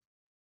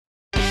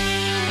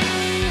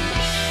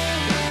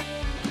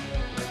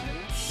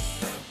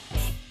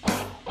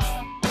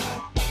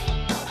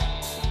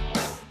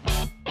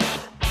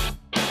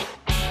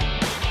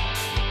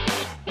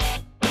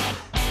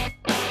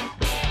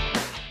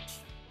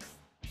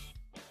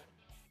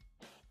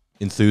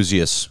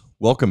Enthusiasts,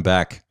 welcome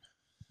back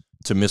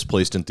to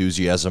Misplaced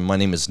Enthusiasm. My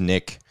name is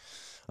Nick,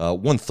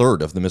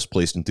 one-third of the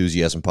Misplaced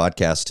Enthusiasm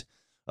podcast.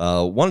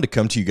 Wanted to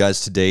come to you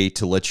guys today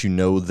to let you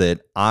know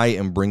that I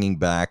am bringing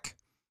back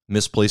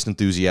Misplaced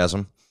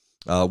Enthusiasm.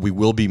 We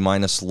will be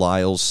minus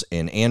Lyles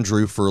and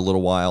Andrew for a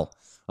little while.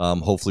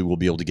 Hopefully we'll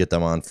be able to get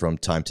them on from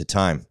time to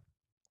time.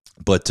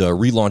 But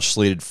relaunch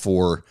slated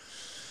for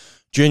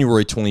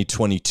January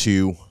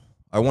 2022.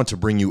 I want to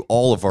bring you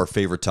all of our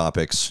favorite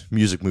topics: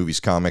 music, movies,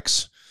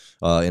 comics,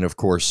 and of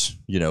course,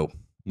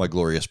 my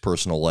glorious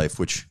personal life,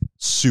 which is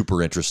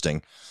super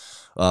interesting.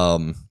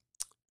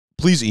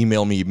 Please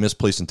email me,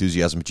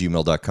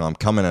 misplacedenthusiasm@gmail.com.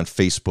 Comment on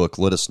Facebook.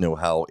 Let us know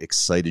how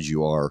excited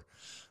you are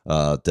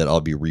that I'll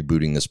be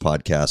rebooting this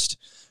podcast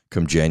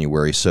come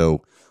January.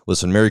 So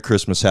listen, Merry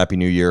Christmas, Happy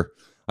New Year.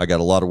 I got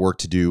a lot of work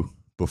to do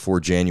before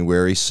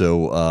January,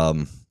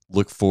 so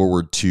look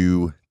forward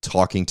to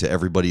talking to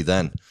everybody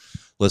then.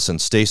 Listen,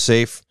 stay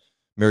safe.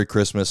 Merry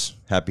Christmas,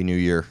 Happy New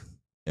Year,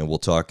 and we'll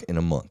talk in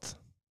a month.